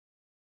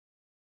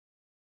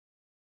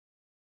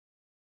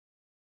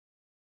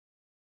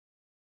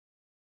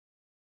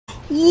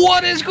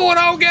What is going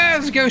on,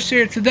 guys? Ghost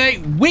here. Today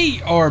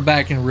we are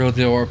back in Real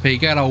Deal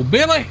RP. Got old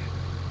Billy.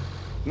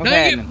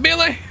 Dang it,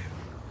 Billy.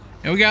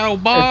 And we got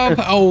old Bob.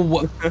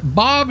 Old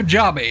Bob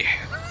Jobby.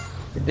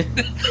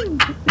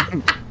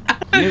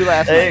 New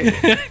last name.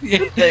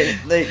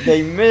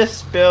 They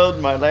misspelled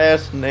my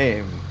last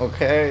name,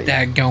 okay?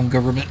 Daggone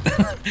government.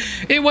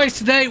 Anyways,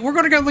 today we're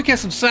going to go look at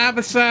some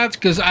side-by-sides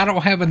because I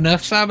don't have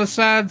enough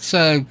side-by-sides.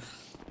 So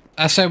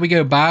I say we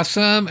go buy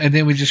some and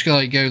then we just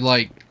go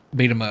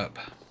beat them up.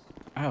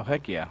 Oh,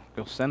 heck yeah.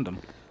 Go send them.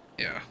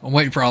 Yeah. I'm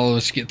waiting for all of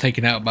us to get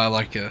taken out by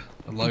like a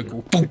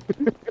local.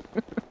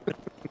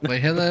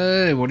 Like,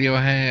 hello, what do you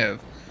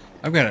have?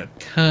 I've got a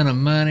ton of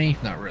money.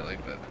 Not really,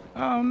 but.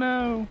 Oh,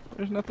 no.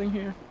 There's nothing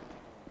here.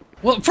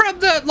 Well, from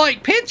the,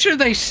 picture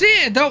they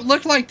sent, don't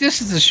look like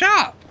this is a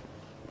shop.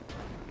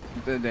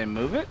 Did they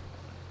move it?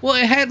 Well,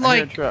 it had,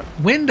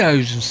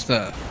 windows and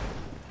stuff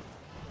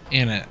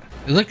in it.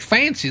 It looked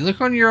fancy. Look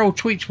on your old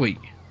tweet.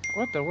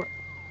 What the?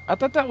 I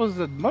thought that was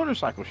the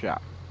motorcycle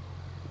shop.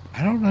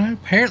 I don't know.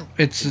 Apparently,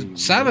 it's a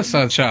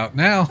side-by-side shop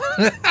now.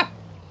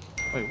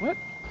 Wait, what?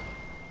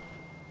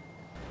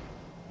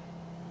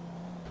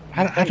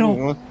 I don't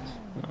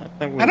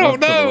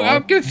know.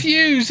 I'm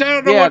confused.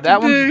 I don't know what to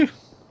do.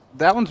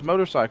 That one's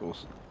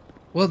motorcycles.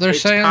 Well, they're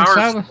saying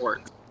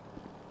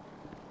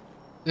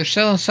they're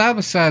selling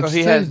side-by-sides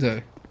too,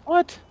 though.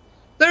 What?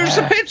 There's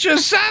a picture of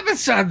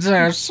side-by-sides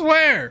there, I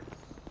swear.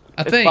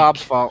 I think. It's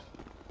Bob's fault.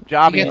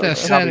 Jobby. You get that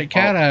static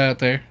cat out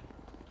there.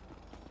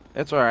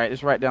 It's alright.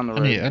 It's right down the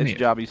road. It's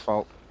Jobby's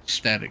fault.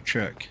 Static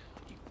truck.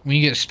 When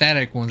you get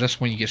static ones,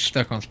 that's when you get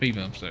stuck on speed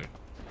bumps, though.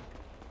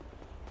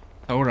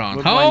 Hold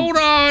on. Hold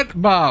on,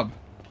 Bob.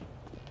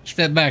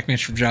 Step back,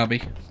 Mr.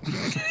 Jobby.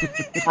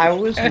 I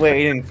was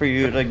waiting for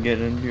you to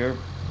get in your...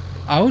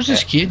 I was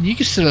just kidding. You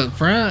can sit up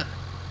front.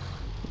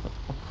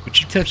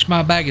 But you touched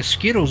my bag of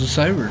Skittles, it's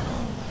over.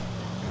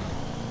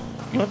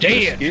 You're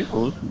dead.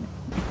 Skittles?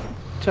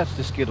 Touch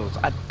the Skittles.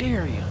 I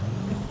dare you.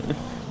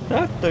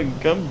 Not the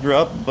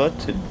gumdrop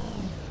button.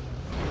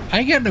 I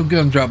ain't got no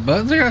gumdrop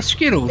buttons. I got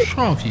Skittles. What's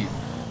wrong with you?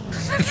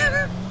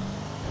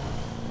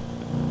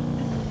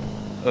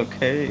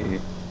 Okay.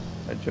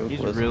 A joke.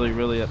 He's really,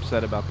 really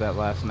upset about that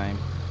last name.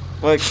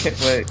 Wait.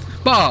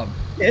 Bob.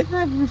 Did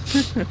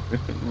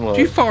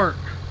you fart?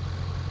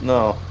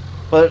 No.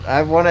 But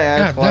I want to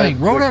ask God dang,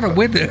 roll out a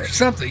window or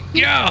something.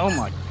 Yeah. Oh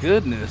my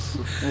goodness.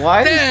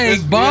 Why?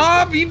 Dang,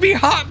 Bob, you be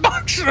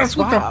hotboxing us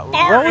with the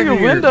fart. Roll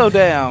your window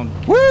down.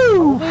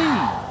 Woo!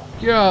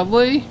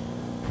 Golly. You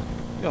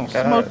gonna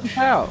smoke this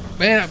out.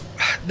 Man,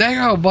 dang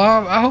on,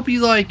 Bob. I hope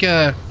you like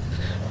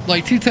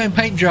two-tone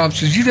paint jobs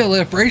because you done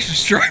left racing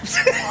stripes.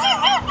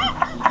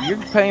 You're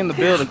paying the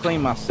bill to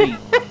clean my seat.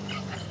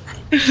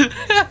 Is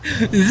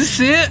this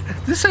it?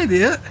 This ain't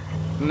it.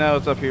 No,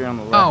 it's up here on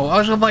the left. Oh, I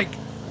was like,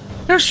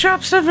 there's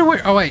shops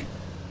everywhere. Oh, wait.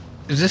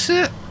 Is this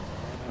it?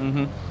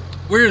 Mm-hmm.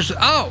 Where's...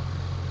 Oh,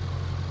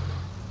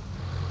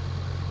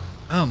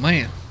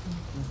 man.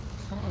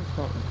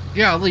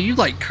 Yeah, you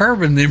like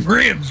curbing them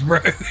rims, bro.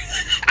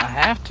 I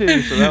have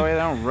to, so that way they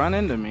don't run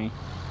into me.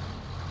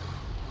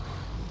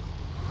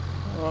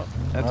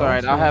 That's all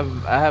right. I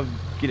have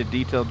get a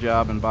detailed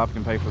job, and Bob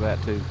can pay for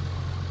that too.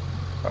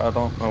 I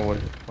don't know what.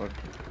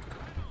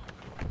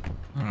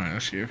 All right,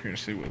 let's see if we can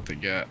see what they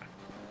got.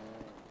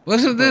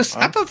 Wasn't this?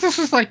 I thought this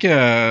was like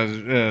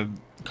a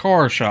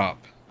car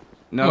shop.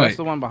 No, that's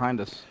the one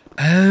behind us.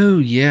 Oh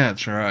yeah,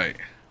 that's right.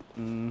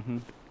 Mm-hmm.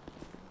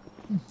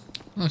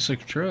 Looks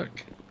like a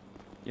truck.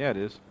 Yeah, it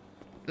is.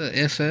 The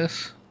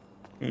SS.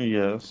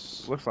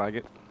 Yes. Looks like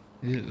it.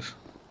 It is.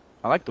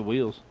 I like the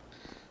wheels.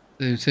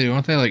 They too.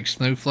 Aren't they like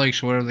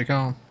snowflakes or whatever they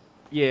call them?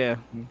 Yeah.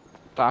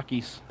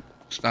 Stockies.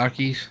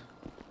 Stockies.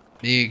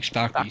 Big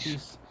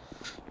stockies.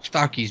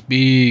 Stockies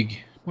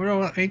big. Where are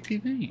all the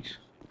ATVs?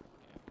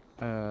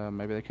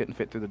 Maybe they couldn't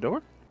fit through the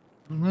door?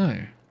 I don't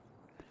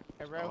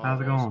know.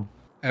 How's it going?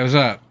 Hey, what's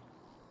up?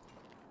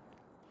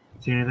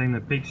 See anything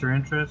that piques your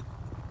interest?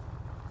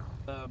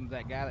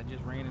 That guy that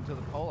just ran into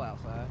the pole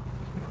outside.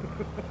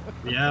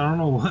 Yeah, I don't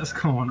know what's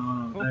going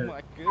on Oh there.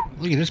 my goodness.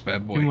 Look at this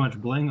bad boy. Too much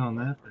bling on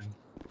that thing.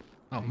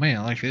 Oh man,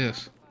 I like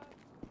this.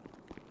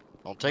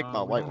 Don't take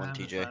my white one,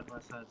 TJ.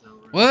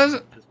 What is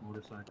it?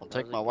 Don't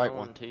take my white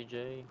one,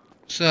 TJ.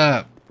 What's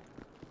up?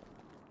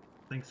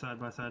 I think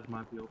side-by-sides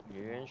might be open. If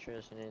you're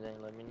interested in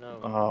anything, let me know.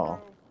 Oh.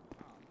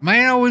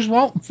 Man, I always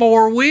want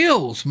 4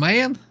 wheels,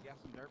 man.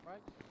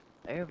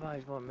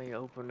 Everybody's wanting me to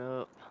open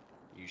up.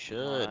 You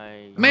should.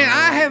 Man,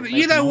 I have.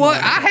 You know what?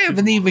 I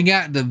haven't even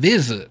gotten to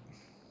visit.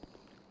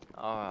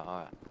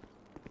 Alright.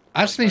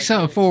 I just need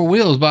something 4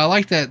 wheels, but I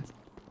like that.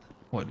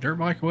 What, dirt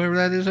bike or whatever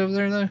that is over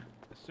there, though?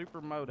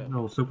 Supermoto.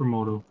 No,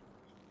 Supermoto.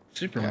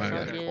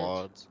 Supermoto.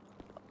 Quads.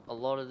 A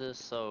lot of this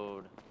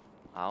sold.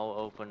 I'll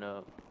open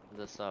up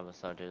the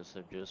side-by-side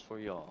dealership just for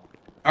y'all.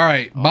 All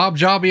right, Bob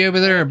Jobby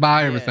over there,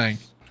 buy everything.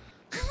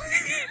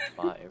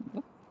 Buy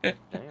everything.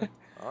 Damn.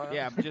 All right.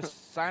 Yeah,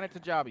 just sign it to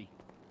Jobby.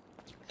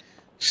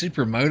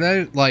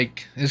 Supermoto?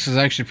 Like, this is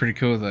actually pretty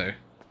cool, though.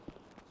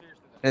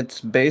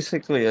 It's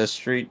basically a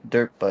street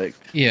dirt bike.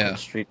 Yeah.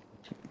 Street.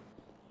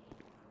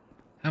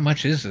 How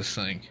much is this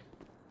thing?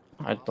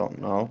 I don't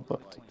know,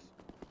 but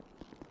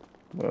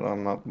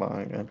I'm not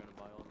buying it.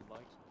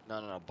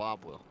 No,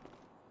 Bob will.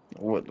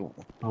 What?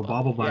 Oh,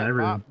 Bob will buy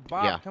everything.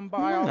 Bob, Yeah. come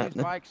buy all Yeah.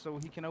 these bikes so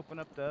he can open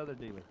up the other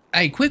dealer.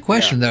 Hey, quick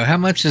question though. How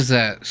much is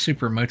that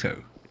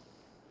Supermoto?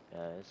 Yeah,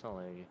 it's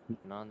only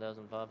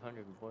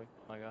 9,500, boy,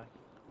 my guy.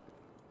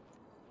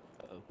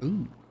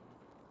 Ooh.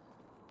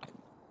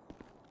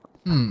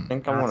 I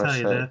think I I'll want to tell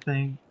you say. that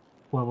thing,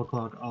 12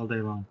 o'clock all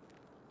day long.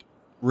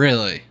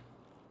 Really?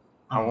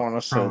 I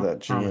want to say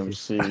that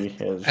promise you. GMC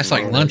has. That's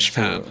like ran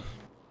lunchtime.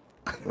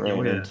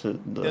 Ran yeah. into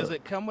the. Does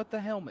it come with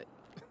the helmet?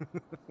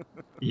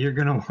 You're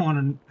gonna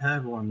want to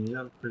have one,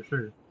 yeah, for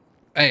sure.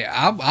 Hey,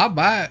 I'll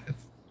buy it.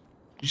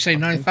 You say I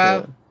think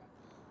 95? that-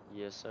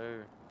 Yes,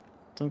 sir.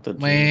 I think the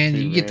Man,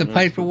 GMC you get the ran into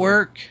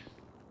paperwork.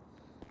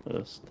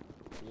 This.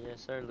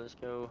 Yes, sir. Let's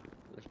go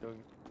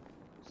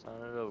sign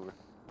it over.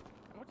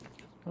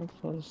 How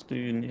close do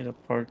you need to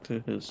park to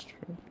his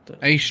truck?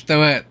 I used to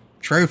throw that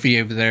trophy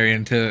over there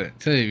into it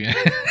too.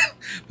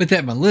 Put that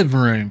in my living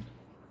room.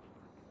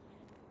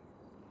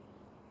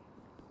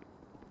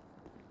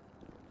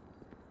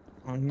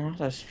 I'm not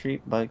a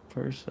street bike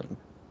person.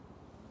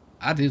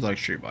 I do like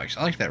street bikes.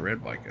 I like that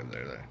red bike over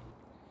there though.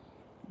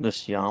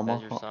 This As you're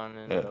Yamaha.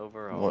 signing it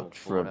over, I'll what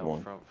pull it red out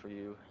one? front for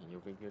you, and you'll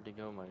be good to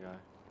go, my guy.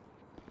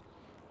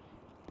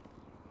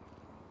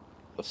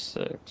 A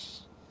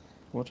 6.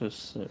 What is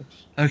 6?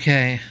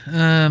 Okay,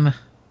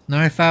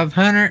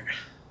 9,500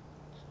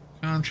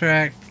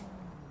 contract.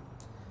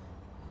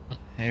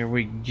 Here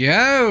we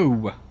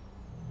go.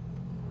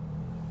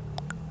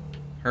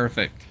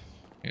 Perfect.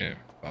 Yeah,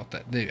 bought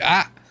that dude.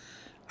 I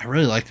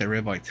really like that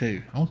red bike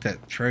too. I want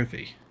that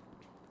trophy.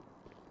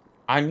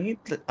 I need.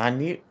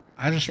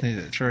 I just need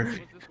that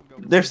trophy.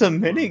 There's a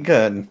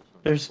minigun.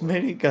 There's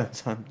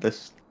miniguns on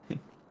this.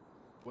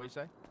 What do you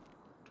say?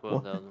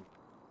 12,000.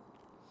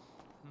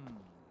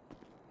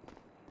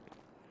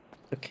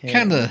 Okay.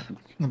 Kind of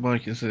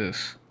bike is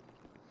this?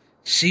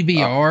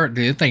 CBR,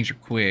 dude. Things are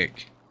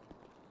quick.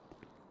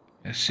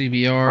 A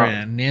CBR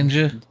and a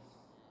Ninja.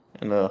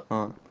 And a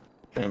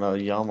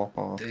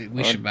Yamaha. Dude,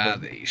 we should buy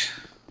these.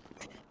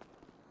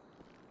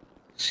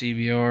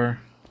 CBR.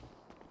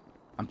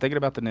 I'm thinking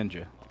about the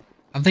Ninja.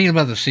 I'm thinking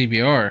about the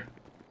CBR.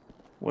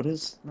 What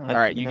is? All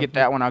right, you get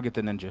that one. I'll get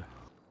the Ninja.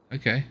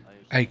 Okay.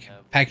 I Hey, usually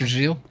have package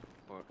deal.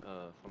 for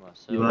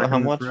myself. You like how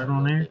this much? red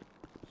on there?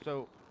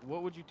 So,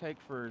 what would you take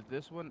for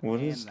this one? What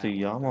and is that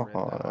the one, red,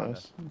 Yamaha? Honda?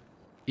 S?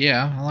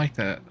 Yeah, I like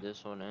that.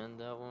 This one and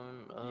that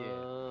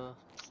one.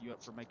 You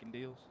up for making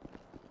deals?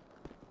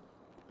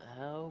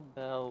 How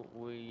about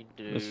we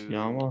do? This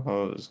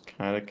Yamaha is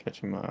kind of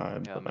catching my eye,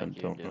 Yeah, I'll but I make you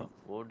a don't deal. know.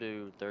 We'll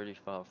do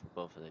 35 for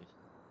both of these.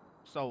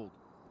 Sold.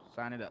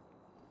 Sign it up.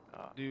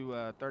 Alright. Do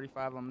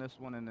 35 on this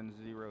one and then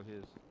 0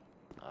 his.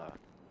 Alright.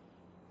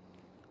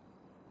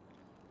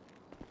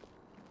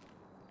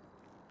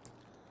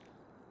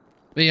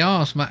 Be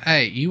honest,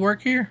 hey, you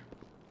work here?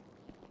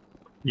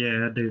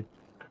 Yeah, I do.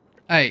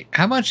 Hey,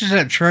 how much is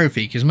that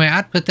trophy? Because, man,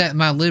 I'd put that in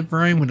my living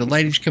room when the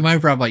ladies come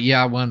over. I'm like,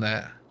 yeah, I won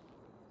that.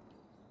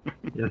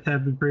 Yeah,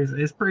 that'd be pretty.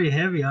 It's pretty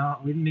heavy.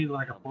 We need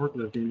like a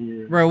forklift in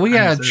here. Bro, we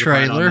I'm got a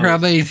certified on trailer. I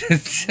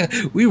those.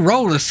 mean, we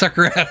roll this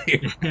sucker out here.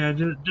 Yeah,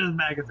 just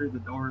back it through the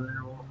door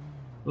there.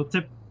 We'll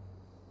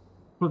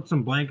put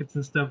some blankets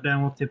and stuff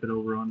down. We'll tip it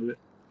over onto it.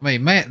 I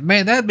mean,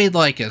 man, that'd be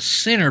like a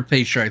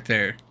centerpiece right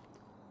there.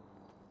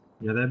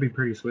 Yeah, that'd be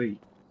pretty sweet.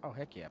 Oh,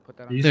 heck yeah. Put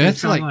that on. You Dude, see that's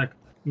something like- like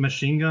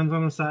machine guns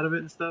on the side of it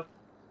and stuff.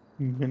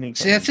 Minigun.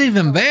 See, that's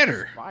even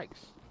better.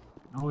 Spikes.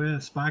 Oh yeah,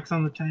 spikes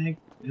on the tank.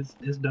 It's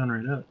done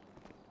right up.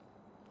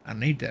 I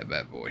need that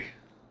bad boy.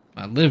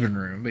 My living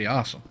room would be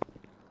awesome.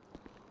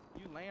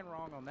 You land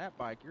wrong on that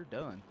bike, you're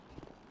done.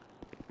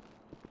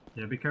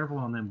 Yeah, be careful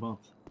on them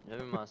bumps.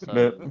 Maybe my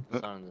son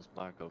But- signing this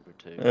bike over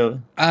too.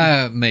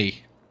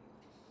 Me.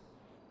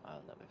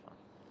 That'd be fine.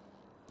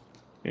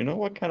 You know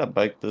what kind of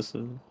bike this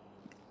is?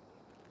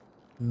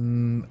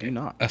 Do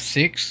not. A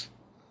 6?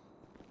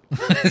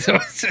 That's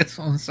what it says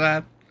on the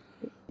side.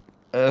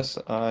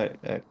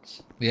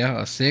 SIX.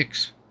 Yeah, a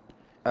 6.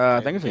 I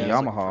think it's a Yeah,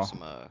 looking for Yamaha.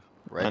 some,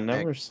 I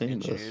never redneck seen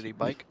this ingenuity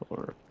bike.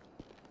 before.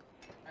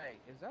 Hey,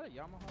 is that a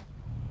Yamaha?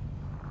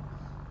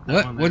 That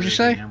What? one What'd there you is a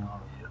say? Yamaha,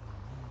 yeah.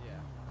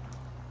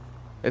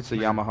 It's a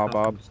Man, Yamaha, custom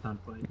Bob.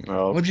 stunt plate.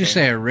 Oh, What'd you okay.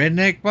 say, a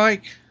redneck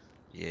bike?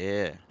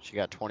 Yeah, she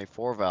got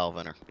 24 valve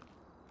in her.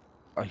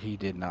 Oh, he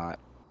did not.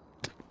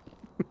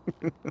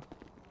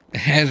 It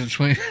has a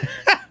twin.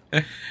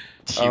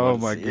 She Oh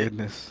wants my to see it.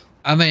 goodness.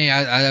 I mean,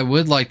 I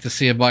would like to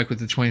see a bike with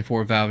the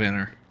 24 valve in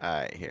her. All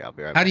right, here I'll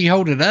be right How back. do you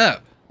hold it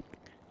up?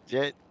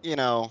 You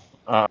know,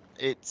 Uh.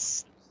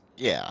 it's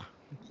yeah.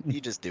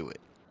 You just do it.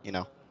 You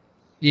know.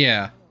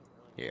 Yeah.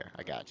 Here,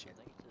 I got you.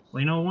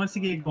 Well, you know, once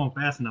you get going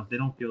fast enough, they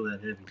don't feel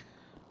that heavy.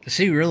 Does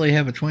he really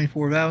have a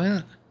 24 valve in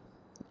it?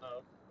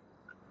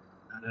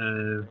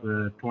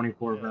 The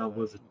 24 valve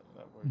was a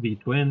V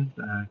twin.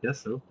 I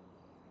guess so.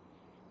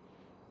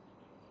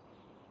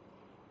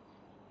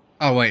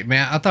 Oh, wait,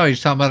 man. I thought he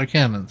was talking about a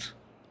Cummins.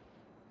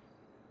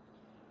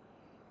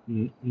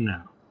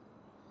 No.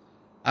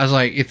 I was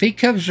like, if he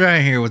comes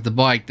around here with the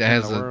bike that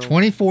has a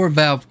 24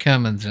 valve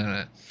Cummins in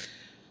it,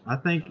 I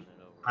think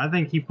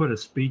he put a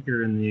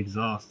speaker in the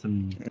exhaust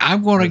and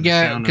I'm gonna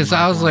go because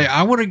I was like,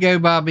 I want to go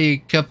buy me a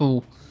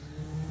couple,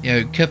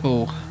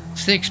 couple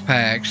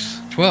 6-packs,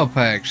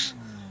 12-packs,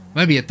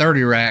 maybe a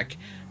 30 rack,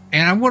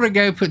 and I'm gonna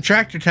go put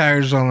tractor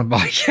tires on the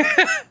bike.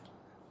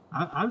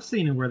 I've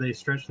seen it where they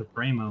stretch the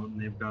frame out and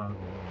they've got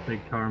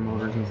big car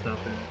motors and stuff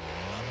in it.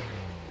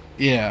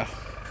 Yeah.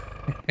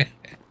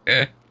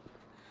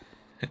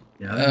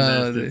 Yeah, I think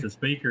that's just a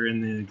speaker in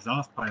the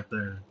exhaust pipe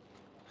there.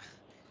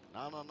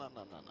 No.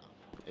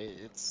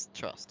 It's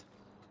trust.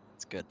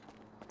 It's good.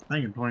 I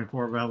think a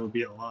 24 valve would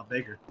be a lot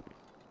bigger.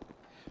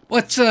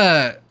 What's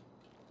they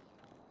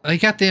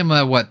got them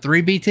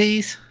 3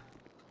 BTs?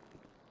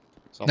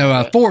 Something No,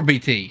 like that. 4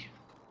 BT.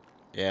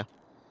 Yeah.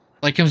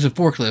 Like comes with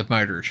forklift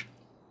motors.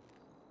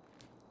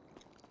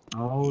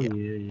 Oh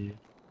yeah.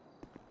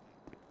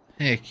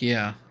 Heck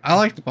yeah, I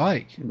like the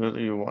bike. But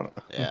you want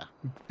Yeah.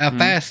 How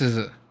fast is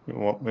it? you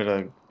want me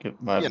to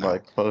get my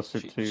bike closer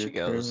to you? She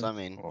goes. I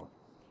mean,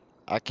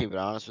 I keep it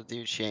honest with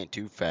you. She ain't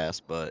too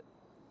fast, but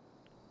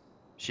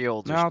she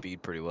holds her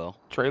speed pretty well.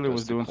 Trailer Goes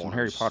was to doing some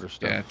Harry corners Potter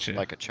stuff. Gotcha.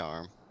 like a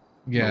charm.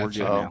 Yeah, We're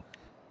good now.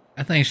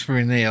 I think it's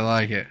pretty neat. I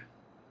like it.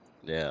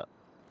 Yeah.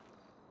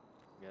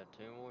 Got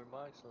 2 more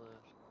bikes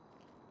left.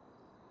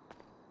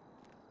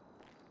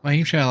 Man,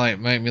 you trying to like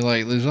make me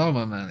like lose all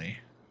my money?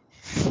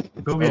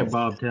 Go get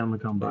Bob. Tell him to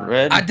come by.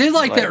 Red, I do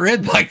like that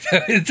red bike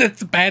though. That's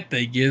the bad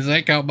thing is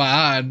that caught my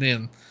eye, and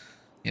then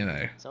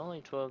It's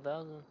only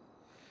 12,000.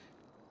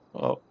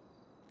 Oh,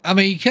 I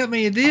mean, you cut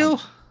me a deal.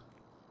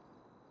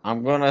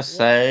 I'm gonna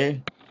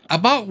say I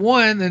bought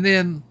one, and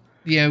then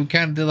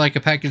kind of did like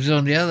a package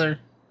on the other.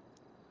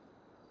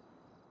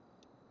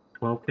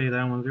 12K,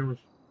 that one's yours.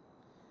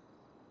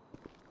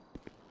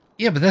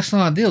 Yeah, but that's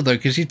not a deal though,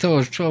 because he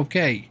told us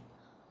 12K.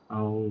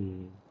 Oh.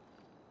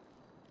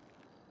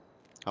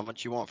 How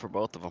much you want for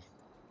both of them?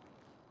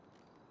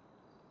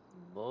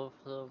 Both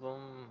of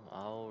them,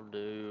 I'll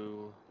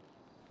do.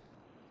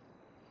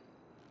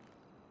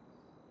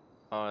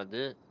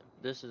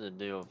 This is a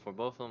deal. For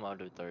both of them, I'll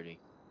do 30.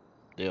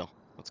 Deal.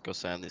 Let's go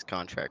sign these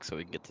contracts so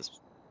we can get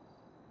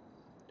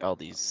all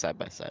these side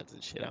by sides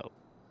and shit out.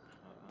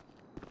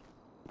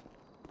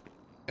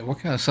 What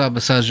kind of side by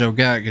sides y'all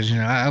got? Because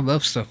I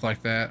love stuff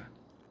like that.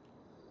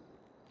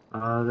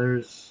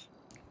 There's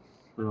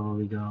what all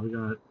we got? We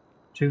got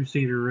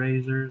 2-seater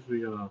Razors.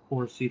 We got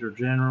 4-seater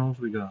Generals.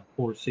 We got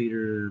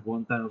 4-seater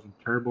 1000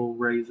 Turbo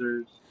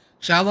Razors.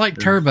 So I like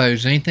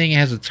turbos. Anything that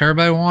has a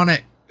turbo on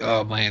it,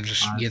 oh man,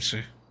 just gets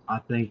you. I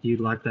think you'd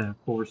like that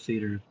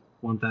 4-seater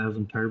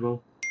 1000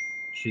 Turbo.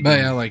 But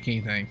I like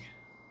anything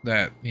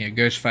that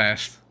goes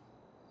fast.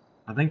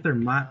 I think there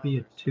might be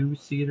a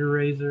 2-seater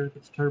Razor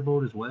that's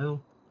turboed as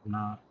well. I'm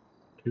not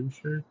too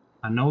sure.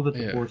 I know that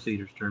the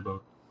 4-seater's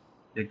turboed.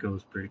 It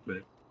goes pretty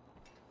quick.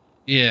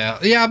 Yeah.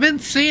 I've been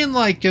seeing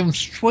like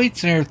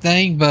tweets and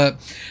everything, but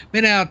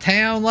been out of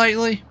town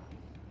lately.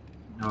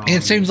 And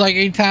it seems like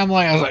anytime,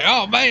 like I was like,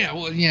 oh man,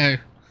 well,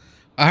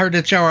 I heard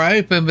that y'all were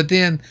open, but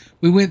then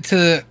we went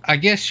to, I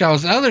guess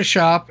y'all's other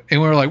shop,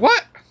 and we were like,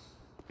 what?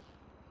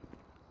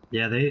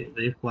 Yeah,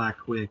 they fly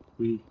quick.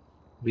 We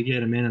get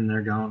them in and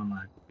they're gone in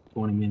like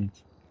 20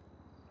 minutes.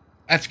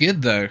 That's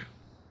good though.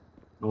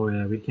 Oh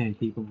yeah, we can't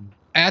keep them.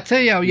 I tell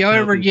y'all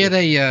ever get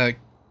a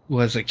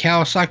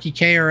Kawasaki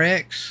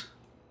KRX?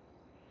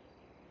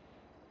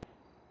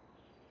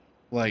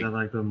 Is that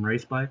like them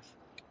race bikes?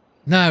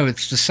 No,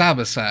 it's the side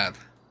by side.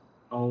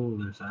 Oh,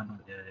 they're side by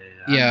side.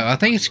 Yeah, I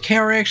think it's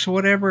KRX or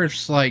whatever.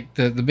 It's like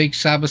the big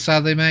side by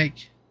side they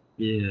make.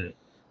 Yeah.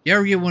 You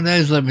ever get one of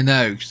those, let me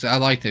know, because I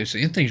like those.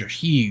 These things are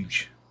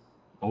huge.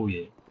 Oh,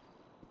 yeah.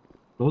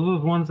 Those are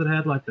the ones that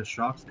had, like, the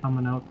shocks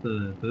coming out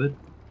the hood,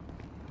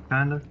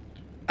 kind of?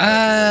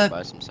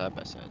 Buy some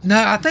side-by-sides.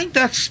 No, I think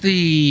that's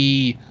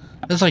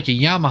like a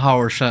Yamaha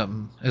or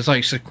something. It's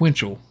like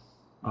sequential.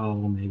 Oh,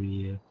 maybe,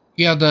 yeah.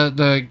 Yeah,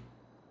 the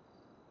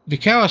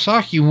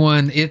Kawasaki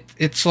one,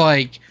 it's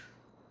like,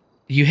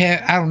 you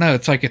have, I don't know,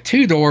 it's like a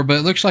 2-door, but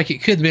it looks like it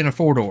could have been a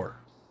 4-door.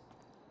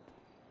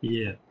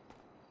 Yeah.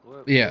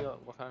 What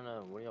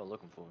are y'all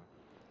looking for?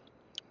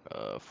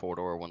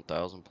 4-door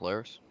 1000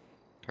 Polaris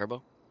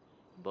turbo.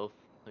 Both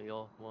of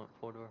y'all want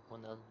 4-door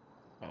 1000?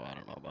 Oh, I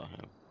don't know about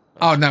him.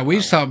 Oh no, we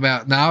was talking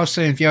about. No, I was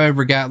saying if y'all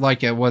ever got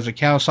like a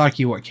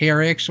Kawasaki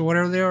KRX or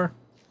whatever they are,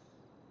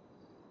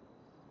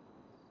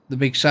 the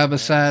big side by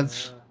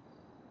sides.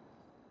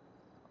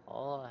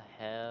 All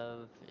I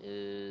have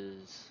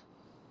is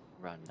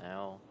right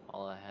now.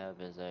 All I have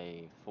is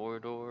a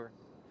 4-door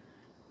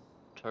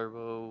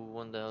turbo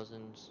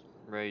 1000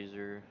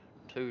 Razor,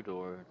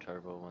 2-door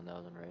turbo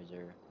 1000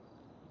 Razor,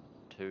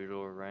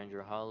 2-door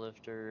Ranger high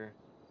lifter,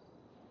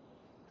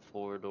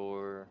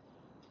 4-door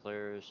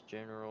Polaris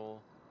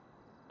General,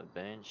 a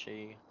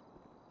Banshee.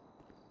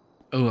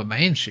 Oh, a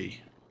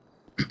Banshee.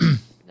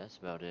 That's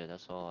about it.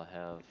 That's all I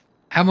have.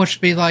 How much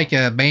would be like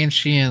a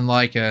Banshee and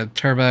like a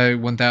turbo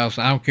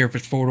 1000? I don't care if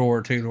it's 4-door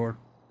or 2-door.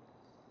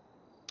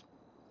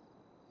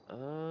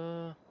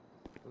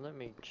 Let let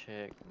me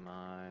check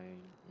my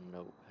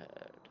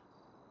notepad.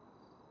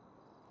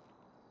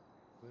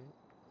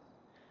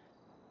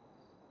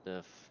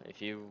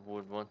 If you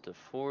would want the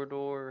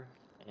 4-door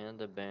and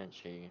the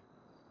Banshee,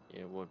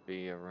 it would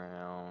be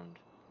around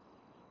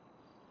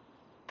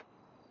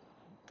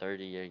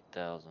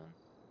 38,000.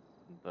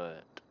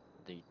 But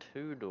the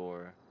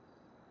 2-door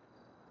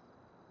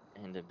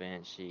and the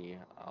Banshee,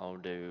 I'll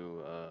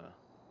do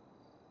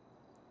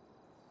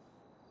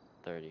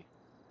 30.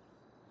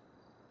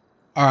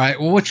 All right.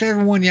 Well,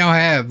 whichever one y'all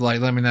have,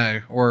 like, let me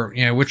know. Or,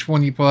 you know, which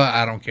one you put,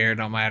 I don't care. It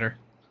don't matter.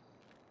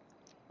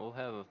 We'll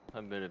have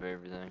a bit of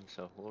everything,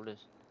 so we'll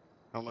just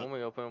How much? when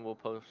we open, we'll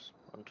post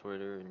on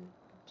Twitter and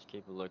just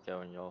keep a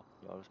lookout, and y'all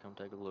just come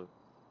take a look.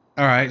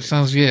 All right.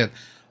 Sounds good.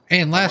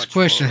 And How last much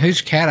question: for- who's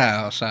cat eye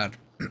outside?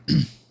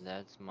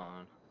 That's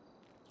mine.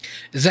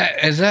 Is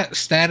that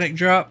static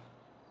drop?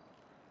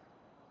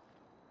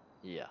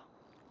 Yeah.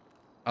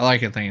 I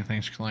like it.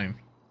 Thing's clean.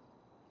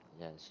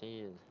 Yeah,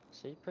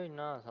 she's pretty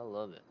nice. I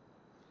love it.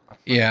 I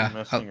think Yeah, you're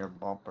missing your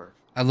bumper.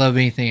 I love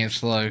anything that's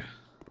slow.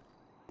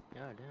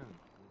 God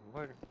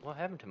damn. What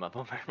happened to my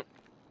bumper?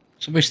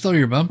 Somebody stole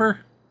your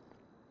bumper?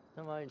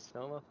 Somebody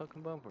stole my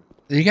fucking bumper.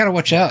 You gotta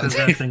watch out.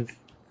 Because that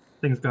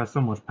thing's got so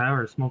much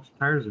power, it smokes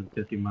tires at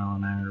 50 mile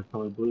an hour.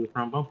 Probably blew the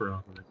front bumper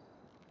off of it.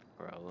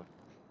 Probably.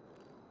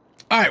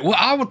 All right. Well,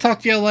 I will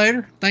talk to y'all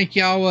later. Thank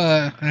y'all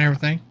and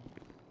everything.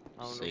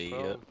 Oh, See no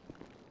ya. problem.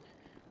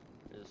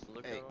 Just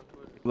look Hey. out on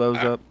Twitter. Blows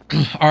up.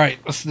 All right.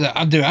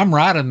 I'm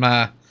riding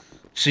my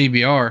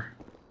CBR.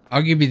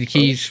 I'll give you the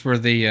keys for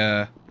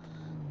the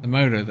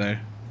moto though.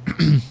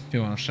 If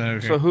you want to show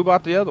So who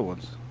bought the other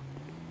ones?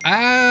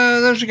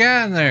 There's a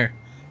guy in there.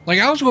 Like,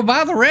 I was gonna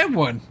buy the red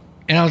one,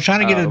 and I was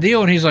trying to get a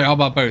deal, and he's like, "I'll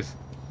buy both."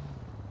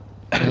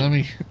 So let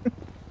me.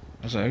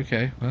 I was like,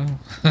 "Okay, well,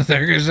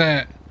 there goes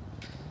that."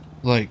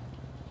 Like,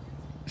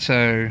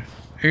 so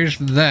here's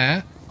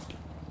that.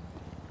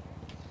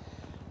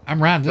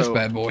 I'm riding this So,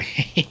 bad boy.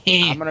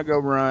 I'm gonna go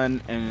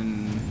run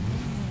and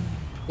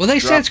Well, they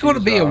said drop it's going to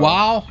these be a off.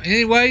 while,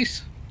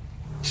 anyways.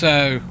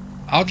 So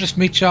I'll just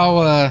meet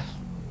y'all.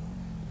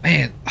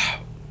 Man,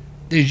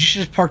 dude, you should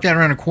just park that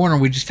around the corner.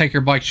 We just take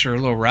our bikes for a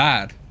little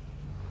ride.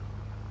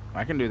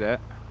 I can do that.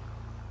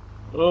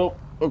 Oh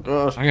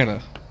gosh. I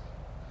gotta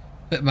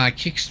put my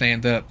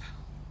kickstand up.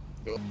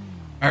 All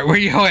right, where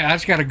you at? I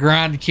just gotta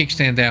grind the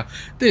kickstand down,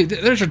 dude.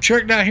 There's a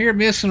truck down here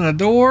missing a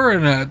door,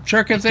 and a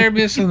truck up there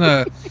missing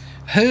a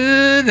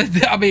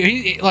hood. I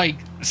mean, like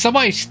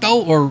somebody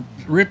stole or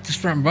ripped his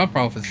front bumper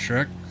off his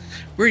truck.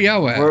 Where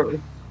y'all at?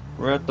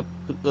 We're at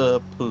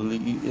the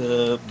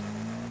police.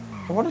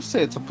 I want to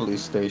say it's a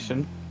police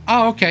station.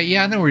 Oh, okay.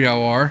 Yeah, I know where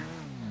y'all are.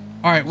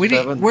 All right, we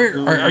need. Where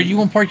are you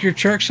gonna park your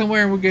truck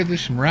somewhere, and we'll go do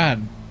some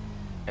riding?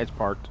 It's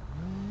parked.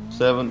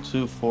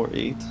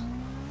 7248.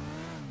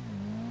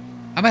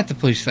 I'm at the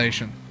police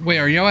station. Wait,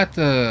 are y'all at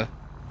the?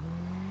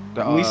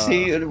 We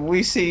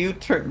see you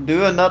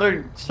do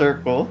another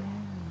circle.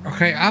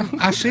 Okay,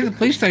 I see the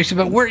police station,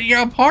 but where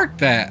y'all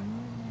parked at?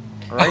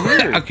 Right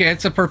here. Okay,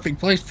 it's a perfect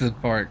place to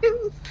park.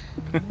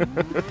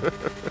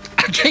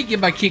 I can't get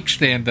my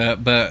kickstand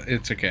up, but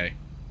it's okay.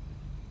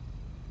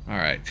 All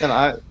right.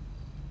 And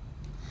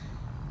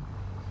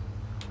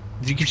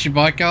Did you get your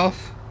bike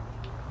off?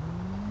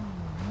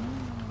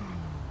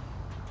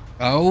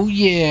 Oh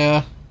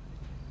yeah.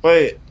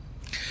 wait.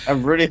 I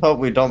really hope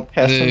we don't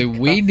pass him.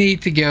 We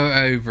need to go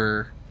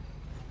over.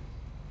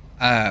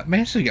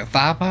 Man, so we got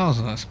 5 miles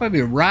on us. Might be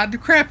a ride the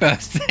crap out of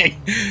this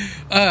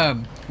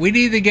thing. We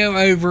need to go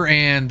over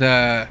and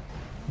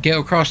go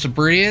across the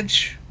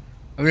bridge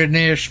over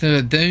there to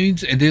the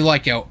dunes and do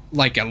like a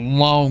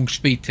long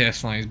speed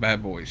test on these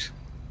bad boys.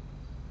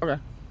 Okay.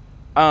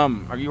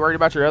 Are you worried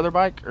about your other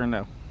bike or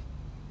no?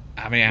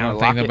 I mean, I don't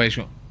think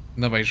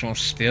nobody's gonna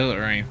steal it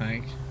or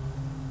anything.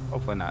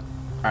 Hopefully not.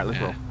 All right, let's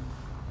roll.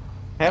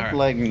 Have Alright.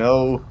 like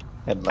no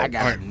headlights. I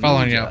got Alright,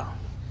 following you.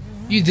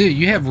 You do.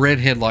 You have red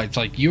headlights.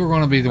 Like you were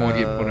gonna be the one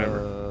getting put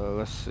over.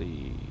 Let's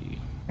see.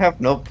 Have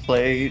no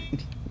plate.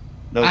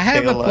 No I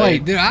have a taillight.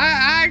 plate, dude.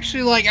 I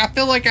actually I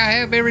feel like I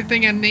have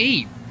everything I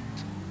need.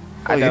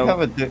 Oh, you know. have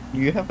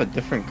a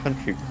different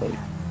country plate.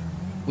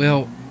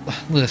 Well,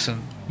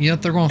 listen. You know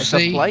what they're gonna It's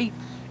see? a plate.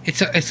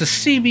 It's a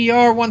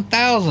CBR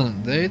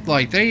 1000, dude.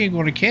 Like they ain't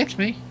gonna catch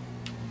me.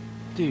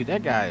 Dude,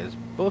 that guy is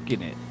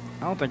booking it.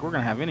 I don't think we're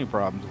gonna have any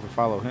problems if we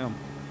follow him.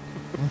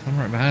 I'm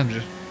right behind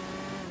you.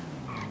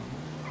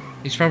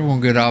 He's probably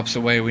gonna go the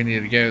opposite way we need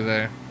to go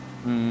though.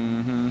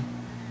 Mm-hmm.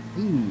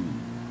 Ooh.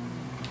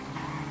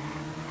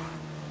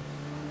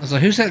 I was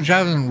like, who's that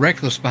driving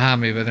reckless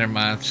behind me? But never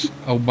mind. It's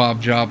old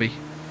Bob Jobby.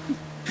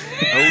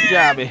 Oh,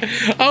 Jobby.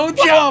 Oh,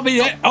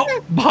 Jobby!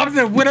 Oh, Bob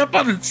that went up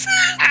on the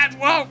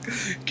sidewalk,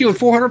 killed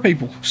 400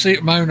 people. See it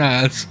with my own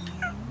eyes.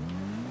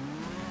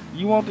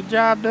 You want the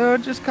job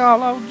done? Just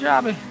call old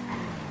Jobby.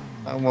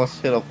 I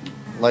almost hit a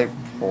light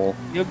pole.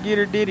 You'll get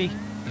her, Diddy.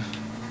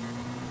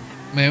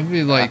 Man, we'd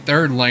be like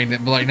third lane,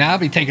 but like now I'll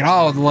be taking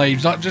all of the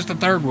lanes, not just the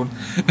third one.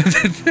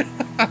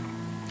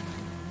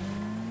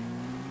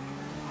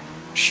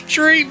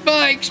 Street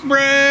bikes,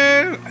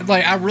 bro.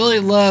 Like I really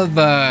love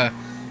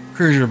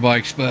cruiser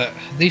bikes, but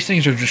these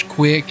things are just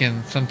quick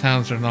and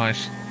sometimes they're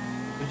nice.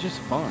 They're just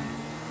fun.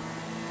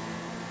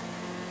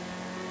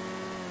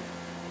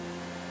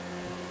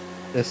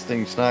 This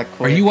thing's not Are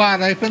quick. you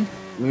wide open?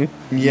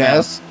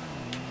 Yes.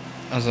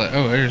 I was like,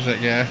 oh, there's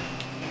that guy.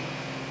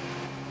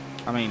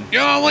 I mean,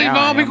 Yo, leave now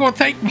Bob. I He's am. gonna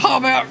take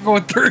Bob out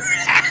going through.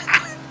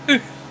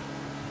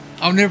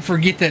 I'll never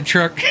forget that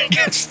truck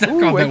got stuck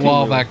Ooh, on that 18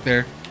 wall wheeler. back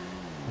there.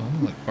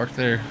 Oh, look, park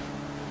there.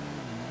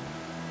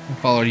 I'll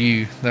follow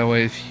you. That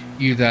way, if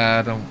you die,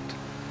 I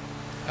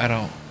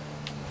don't.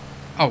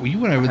 Oh, you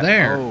went over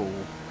there. Oh,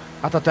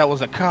 I thought that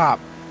was a cop.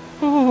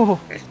 Oh,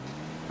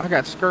 I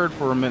got scared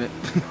for a minute.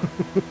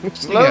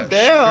 Slow got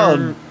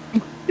down.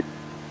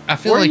 I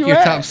feel Where like you your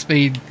at? top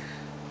speed.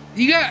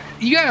 You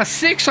got a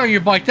 6 on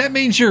your bike. That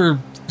means you're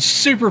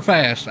super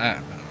fast.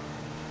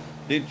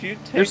 Did you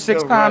take You're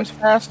 6 a times right?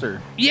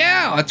 faster.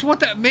 Yeah, that's what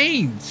that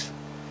means.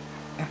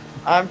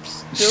 I'm doing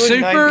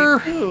Super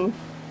 92.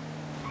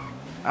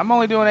 I'm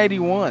only doing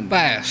 81.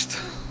 Fast.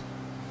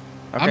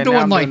 Okay, I'm now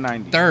doing like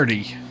 90.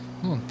 30.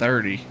 I'm doing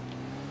 30.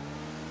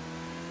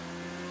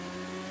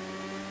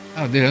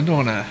 Oh, dude, I'm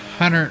doing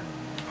 100,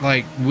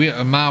 like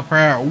a mile per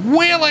hour.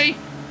 Wheelie!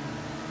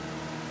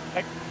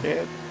 I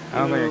can't I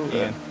don't think I do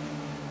can.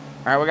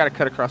 All right, we got to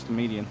cut across the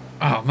median.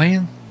 Oh,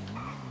 man.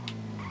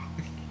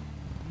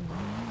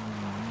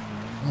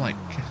 I'm like,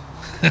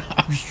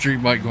 I'm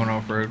street bike going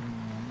off road.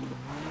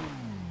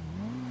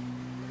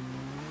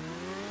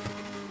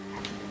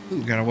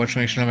 Ooh, gotta watch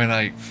make sure nobody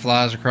like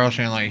flies across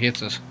here and like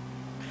hits us.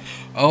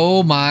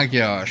 Oh my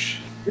gosh.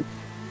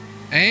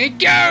 And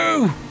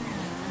go!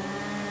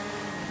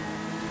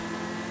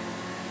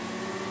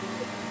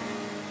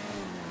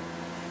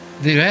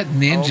 Dude, that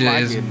ninja my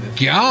is goodness.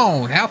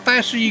 gone. How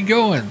fast are you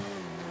going?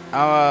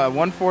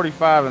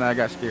 145 and I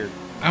got scared.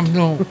 I'm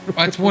no,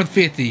 that's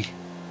 150.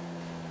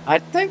 I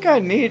think I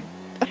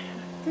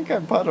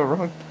bought a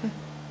wrong thing.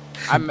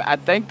 I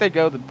think they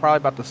go probably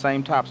about the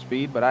same top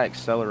speed, but I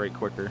accelerate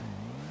quicker.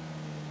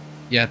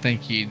 Yeah, I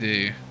think you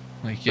do.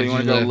 Like, So you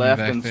want to left go and left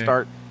back and there.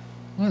 start?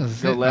 What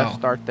is Go it? left, Oh.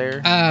 start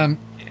there.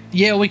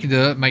 Yeah, we could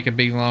do it. Make a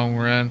big long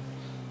run.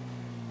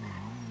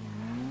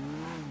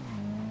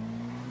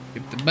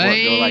 Get the What,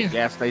 band. go like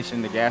gas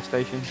station to gas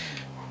station?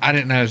 I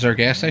didn't know. Is there a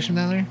gas station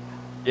down there?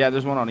 Yeah,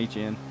 there's one on each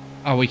end.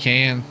 Oh, we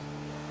can.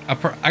 I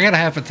got a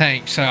half a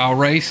tank, so I'll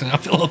race and I'll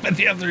fill up at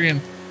the other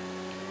end.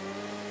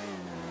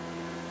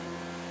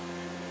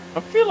 I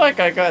feel like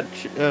I got.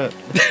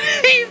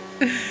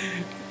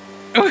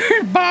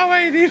 Bob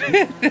ain't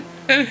even.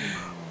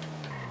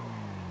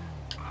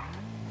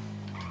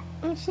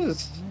 This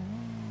is.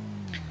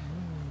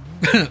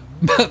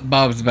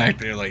 Bob's back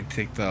there like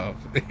ticked off.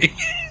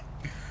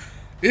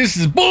 This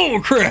is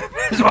bull crap.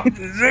 That's what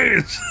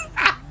this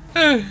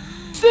is.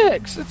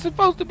 6. It's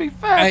supposed to be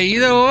fast. Hey, you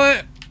know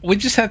what? We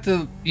just have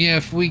to. Yeah,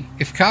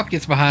 if cop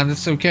gets behind,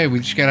 it's okay. We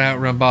just gotta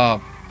outrun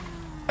Bob.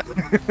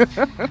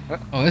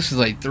 Oh, this is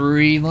like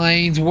 3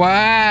 lanes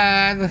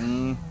wide.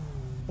 Mm.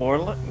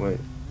 4 wait.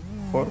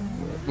 4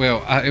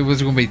 Well, it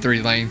was gonna be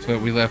 3 lanes,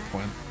 but we left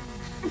one.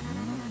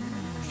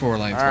 4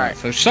 lanes All wide. right.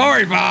 So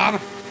sorry,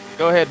 Bob.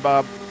 Go ahead,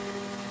 Bob.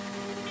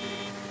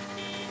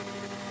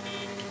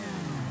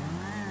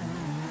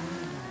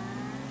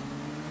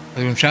 I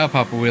was gonna try to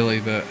pop a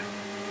wheelie, but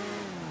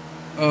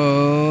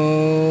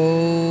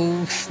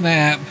oh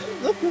snap!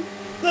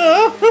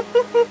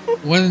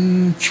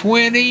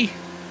 120,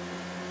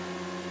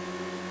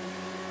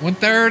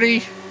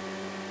 130,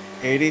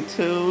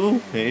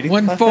 82, 85.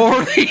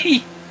 140,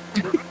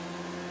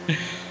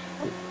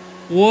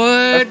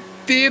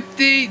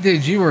 150.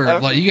 Dude, you were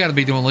like, you got to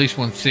be doing at least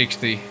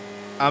 160.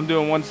 I'm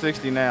doing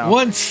 160 now.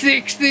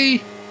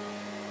 160,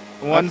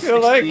 I feel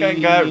like I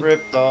got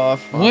ripped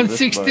off. on this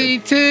bike.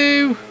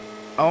 162.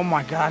 Oh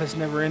my god, it's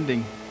never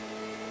ending.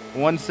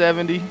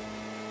 170.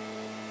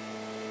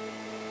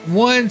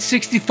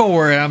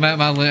 164, and I'm at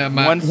my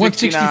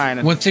 169.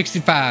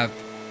 165.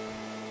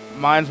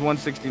 Mine's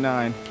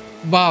 169.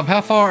 Bob,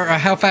 how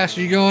fast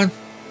are you going?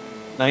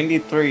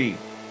 93.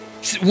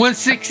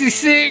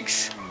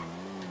 166.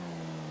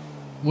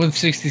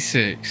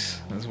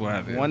 166. That's what I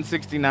did.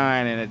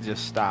 169 and it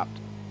just stopped.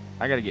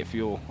 I gotta get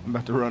fuel. I'm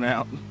about to run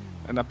out.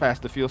 And I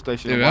passed the fuel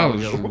station Dude, a I while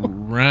was ago.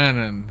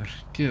 running.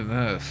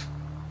 Goodness.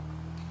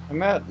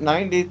 I'm at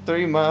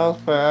 93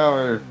 miles per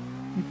hour.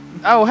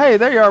 Oh, hey,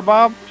 there you are,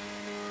 Bob.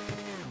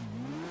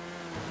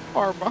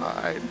 Far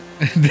behind.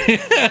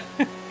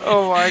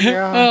 Oh my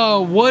god.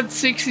 Oh,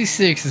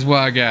 166 is what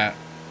I got.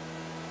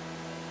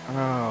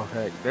 Oh,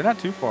 heck. They're not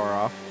too far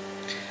off.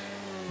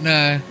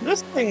 No.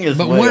 This thing is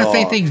But way what if off.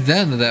 anything's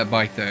done to that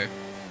bike, though?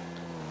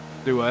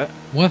 Do what?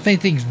 What if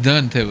anything's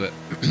done to it?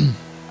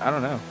 I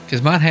don't know.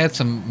 Because mine had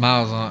some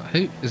miles on it.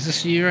 Who is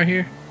this? You right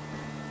here?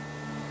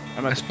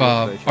 I'm at That's the fuel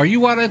Bob. station. Are you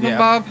wide open, Yeah.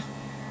 Bob?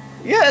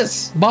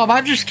 Yes. Bob,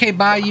 I just came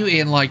by you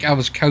and like I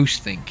was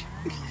coasting.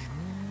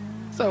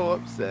 So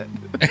upset.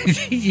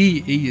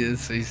 he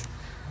is. He's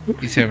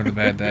having a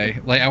bad day.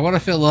 Like I want to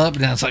fill up,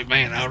 and I was like,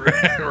 man, I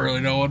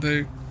really don't want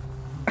to.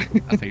 I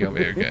think I'll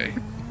be okay.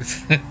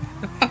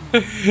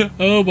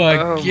 Oh my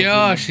Oh,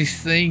 gosh,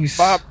 these things.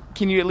 Bob,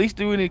 Can you at least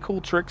do any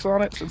cool tricks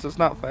on it since it's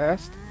not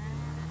fast?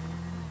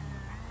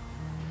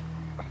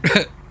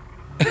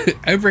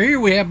 Over here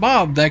we have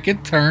Bob that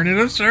can turn in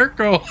a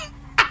circle.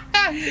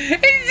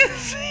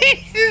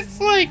 he's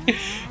just like,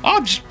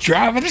 I'll just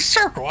drive in a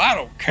circle. I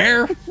don't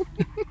care.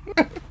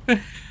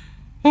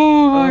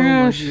 Oh my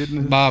gosh.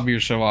 goodness. Bob, you're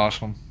so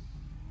awesome.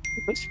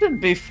 This should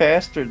be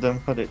faster than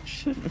what it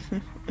should.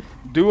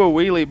 Do a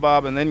wheelie,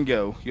 Bob, and then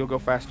go. You'll go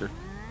faster.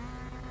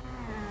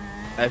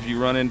 As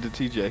you run into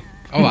TJ.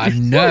 Oh, I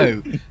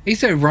know. He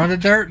said run the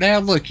dirt now.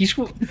 Look,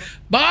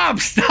 Bob,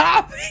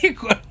 stop.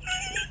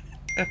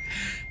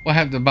 What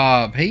happened to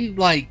Bob? He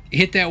like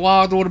hit that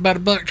wall doing about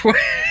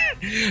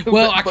 $1.20.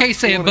 Well, I can't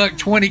say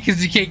 $1.20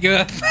 because he can't go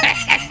up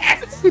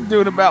fast. He's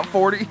doing about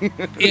 40.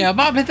 Yeah,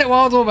 Bob hit that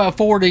wall doing about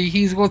 40.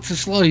 He's going too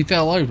slow. He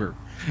fell over.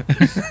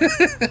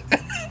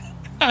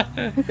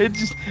 It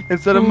just,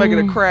 instead of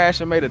making a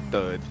crash, it made a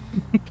thud.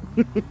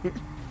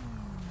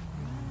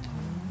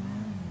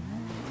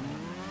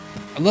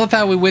 I love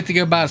how we went to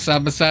go buy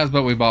side by sides,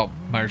 but we bought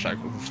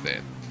motorcycles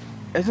instead.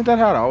 Isn't that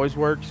how it always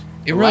works?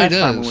 It really Last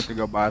time we does. went to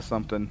go buy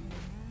something.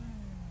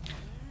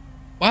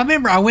 Well, I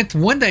remember I went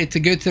one day to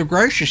go to the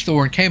grocery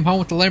store and came home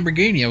with the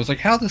Lamborghini. I was like,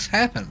 how'd this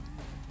happen?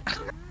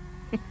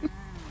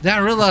 Then I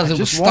realized it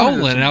was just wanted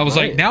stolen, it and I was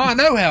like, right. now I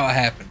know how it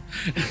happened.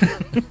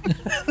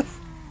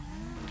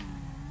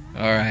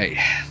 All right,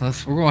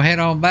 we're gonna head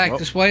on back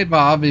this way,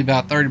 Bob. It'll be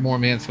about 30 more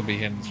minutes. We'll be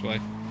heading this way.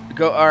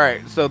 Go. All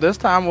right. So this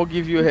time we'll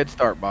give you a head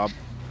start, Bob.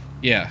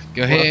 Yeah,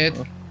 go ahead.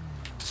 Where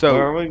So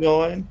are we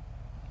going?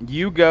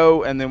 you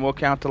go, and then we'll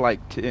count to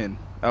like 10.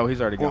 Oh,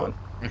 he's already gone.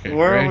 Okay,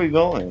 Where ready? are we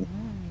going?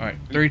 All right,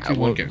 3, 2,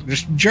 1, go.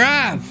 Just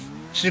drive.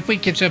 See if we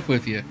can catch up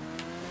with you.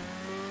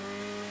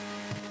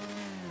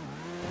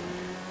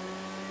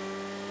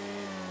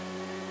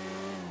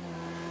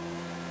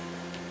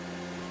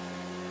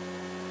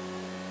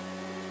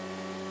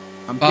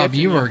 I'm Bob,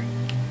 catching you were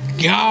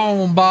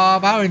gone,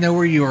 Bob. I don't even know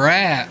where you were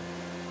at.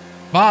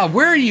 Bob,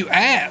 where are you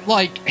at?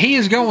 Like, he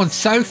is going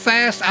so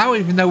fast, I don't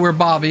even know where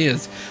Bob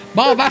is.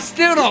 Bob, I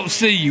still don't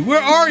see you.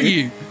 Where are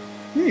you?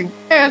 You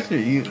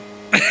bastard, you.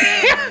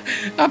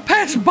 I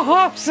passed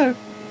Bob, so...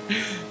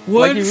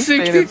 Like he was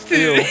standing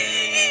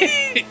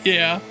 162.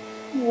 Yeah.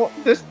 What?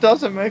 This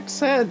doesn't make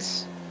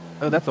sense.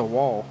 Oh, that's a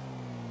wall.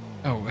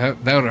 Oh, that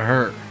would have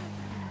hurt.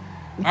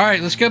 All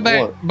right, let's go back.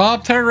 What?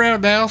 Bob, turn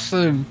around now,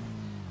 so...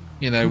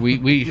 You know,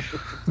 we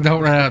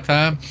don't run out of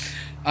time.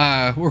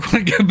 We're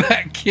going to go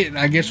back.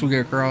 I guess we'll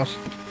go across.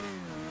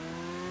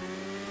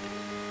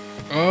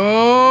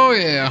 Oh,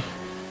 yeah.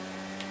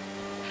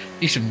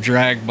 Need some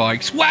drag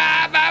bikes.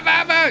 Wah, bah,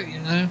 bah, bah, you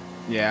know?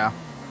 Yeah.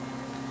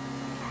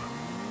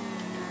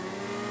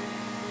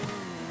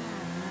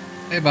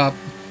 Hey, Bob.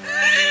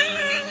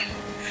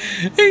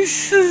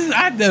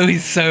 I know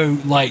he's so,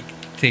 like,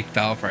 ticked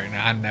off right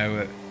now. I know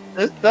it.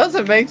 This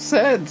doesn't make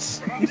sense.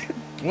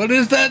 What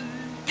is that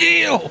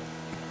deal?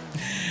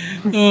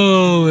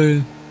 Oh,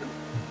 man.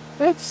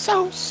 It's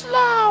so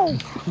slow.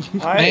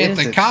 Why Man, is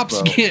if the it cops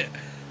slow? get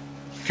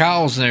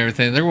calls and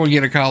everything, they're going to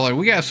get a call like,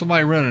 we got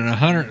somebody running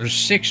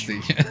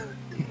 160.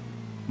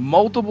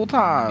 Multiple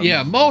times.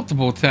 Yeah,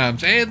 multiple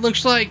times. And it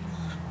looks like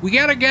we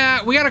got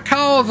a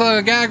call of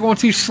a guy going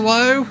too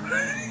slow.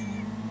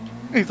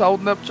 He's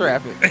holding up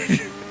traffic.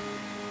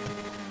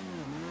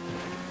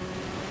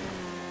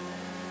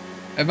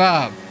 Hey,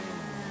 Bob.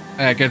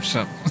 Hey, I got you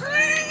something.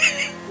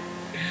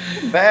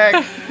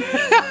 Back.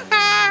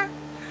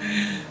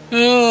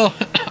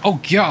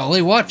 Oh,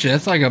 golly, watch it.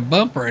 That's like a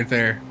bump right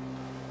there.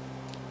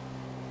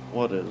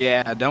 What is?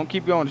 Yeah, don't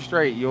keep going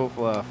straight. You'll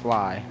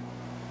fly.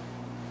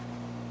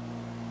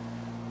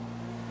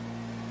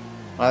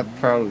 I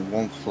probably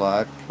won't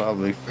fly. I'd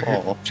probably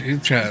fall.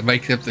 Dude, try to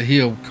make it up the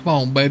hill. Come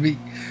on, baby.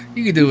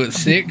 You can do it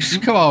 6.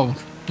 Come on.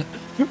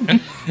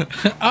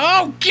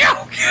 Oh,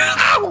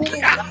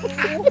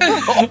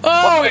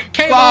 it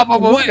came Bob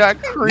up almost way, got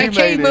it cremated.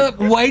 came up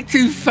way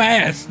too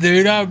fast,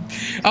 dude. I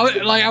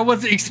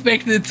wasn't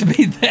expecting it to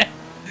be that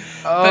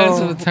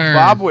fast of a turn.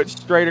 Bob went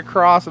straight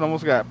across and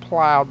almost got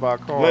plowed by a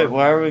car. Wait,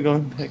 why are we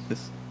going back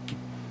this? Did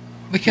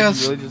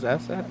Because you really just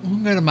ask that? we'll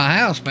go to my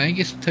house, man.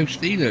 Get some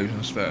Tostitos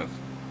and stuff.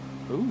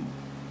 Ooh.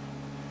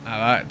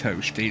 I like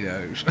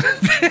Tostitos.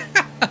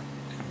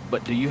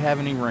 But do you have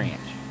any ranch?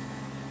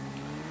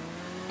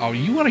 Oh,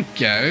 you want to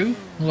go?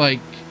 Like,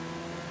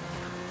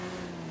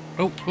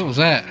 oh, what was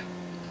that?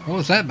 What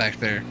was that back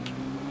there?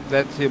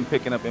 That's him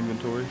picking up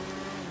inventory.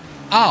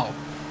 Oh,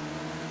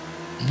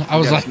 I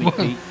was You got like, sneak what?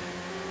 peek?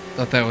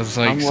 Thought that was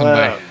like I'm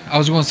somebody. loud. I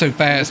was going so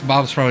fast.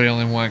 Bob's probably the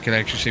only one who could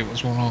actually see what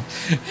was going on.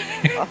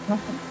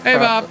 Hey,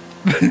 Bob.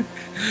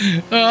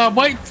 I'm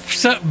waiting for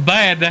something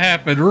bad to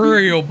happen,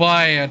 real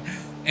bad.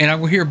 And I'm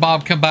going to hear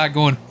Bob come by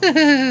going,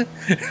 I'm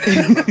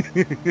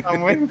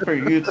waiting for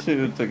you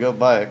two to go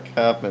by a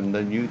cop and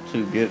then you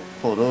two get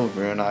pulled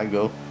over and I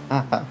go,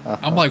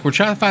 I'm like, we're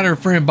trying to find our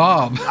friend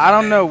Bob. I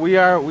don't know.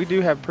 We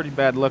do have pretty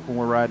bad luck when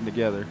we're riding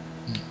together.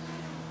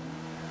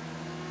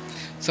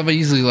 Somebody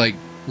usually like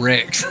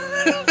wrecks.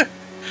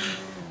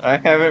 I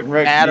haven't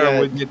wrecked Adder yet.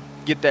 would get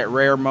get that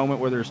rare moment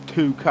where there's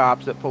 2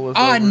 cops that pull us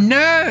I over.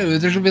 know.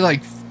 There's gonna be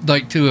like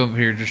 2 of them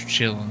here just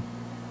chilling.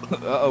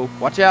 Uh-oh.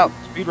 Watch out.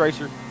 Speed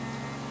racer.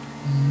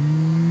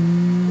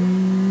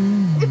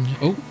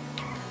 Oh.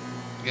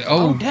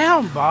 Oh,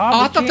 down, Bob. Oh,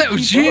 I We thought that can't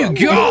was keep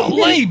you. up.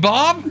 Golly,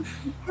 Bob.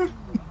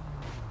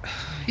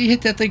 He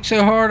hit that thing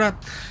so hard.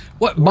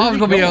 Bob's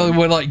gonna be the only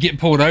one like get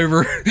pulled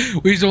over.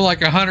 We was on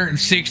like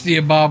 160,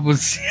 and Bob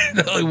was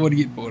the only one to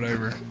get pulled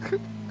over.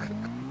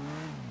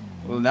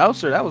 Well, no,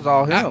 sir. That was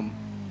all him.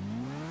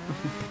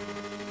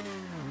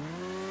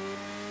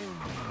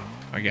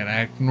 I gotta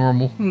act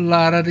normal.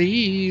 La da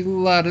dee,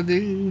 la da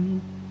dee.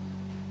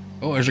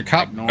 Oh, there's a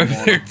cop over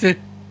there too.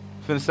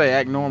 Finna say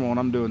act normal, and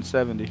I'm doing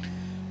 70.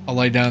 I'll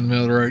lay down in the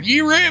middle of the road.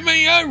 You ran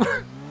me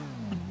over.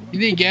 You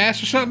need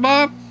gas or something,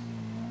 Bob?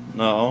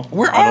 No.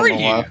 Where I are don't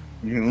know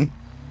you? why.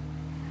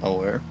 Oh,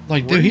 where?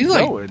 Like, Where dude, you he's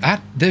like,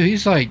 going?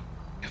 he's like,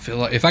 I feel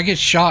like if I get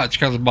shot, it's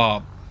because of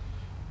Bob.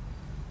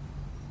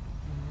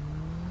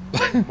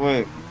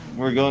 Wait,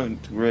 we're going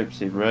to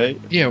Grapeseed, right?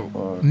 Yeah.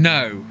 Or-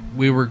 No,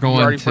 we were You going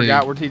already to.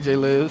 forgot where TJ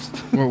lives.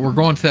 We're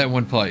going to that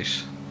one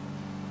place.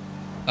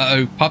 Uh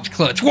oh, pops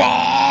clutch.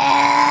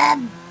 Wah!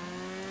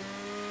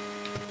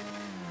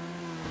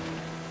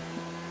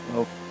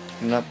 Oh,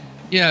 you're not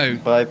Yo,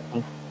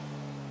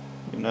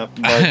 You're not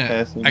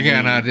bypassing. I got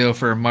an me. idea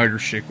for a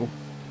motorcycle.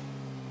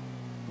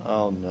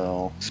 Oh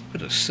no. Let's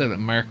put a set of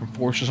American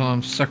forces on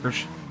them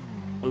suckers.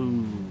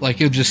 Ooh.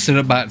 Like it'll just sit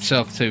up by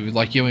itself too.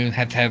 Like you don't even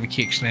have to have a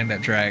kickstand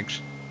that drags.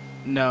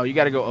 No, you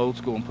got to go old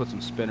school and put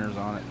some spinners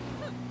on it.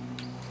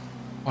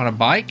 On a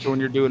bike? So when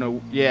you're doing a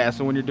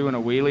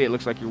wheelie, it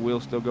looks like your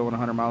wheel's still going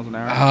 100 miles an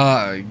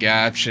hour.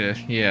 Gotcha.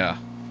 Yeah.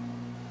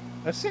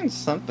 I've seen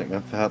something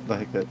about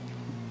like a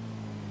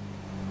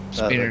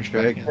Spinners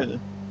drag, back in.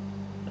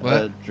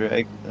 What?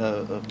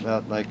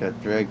 about like a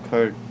drag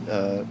cart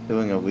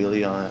doing a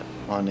wheelie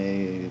on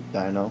a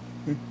dyno.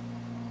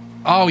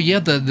 Oh yeah,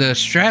 the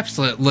straps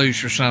let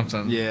loose or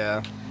something.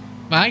 Yeah.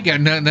 I ain't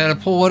got nothing that'll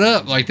pull it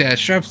up like that.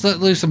 Straps let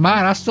loose of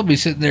mine, I'll still be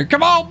sitting there.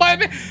 Come on,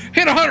 baby,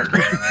 hit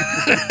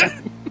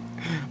 100.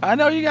 I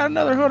know you got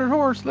another 100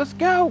 horse. Let's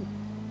go.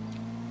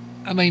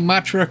 I mean, my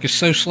truck is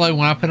so slow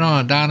when I put it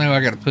on a dyno, I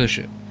got to push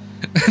it.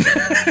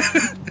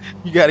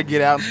 You got to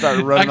get out and start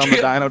running on the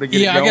dyno to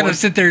get it going. I got to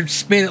sit there and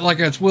spin it like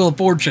it's Wheel of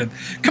Fortune.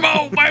 Come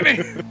on,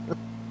 baby.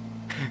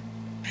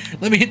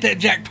 Let me hit that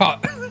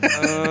jackpot.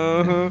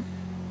 Uh-huh.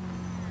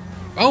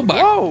 Oh my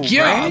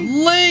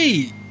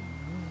golly.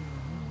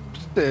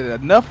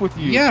 Enough with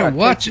you. You gotta Gotta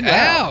watch take you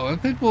out.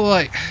 out. People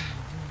like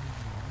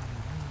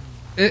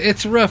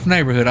it's a rough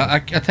neighborhood. I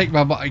take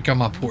my bike on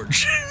my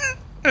porch.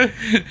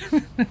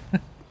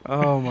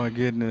 Oh my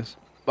goodness.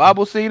 Bob,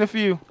 we'll see you in a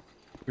few.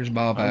 Where's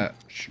Bob at?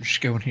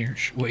 Just go in here.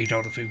 We'll eat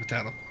all the food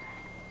without him.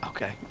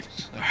 Okay.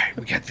 All right,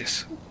 we got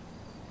this.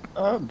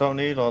 Don't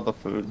eat all the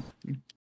food.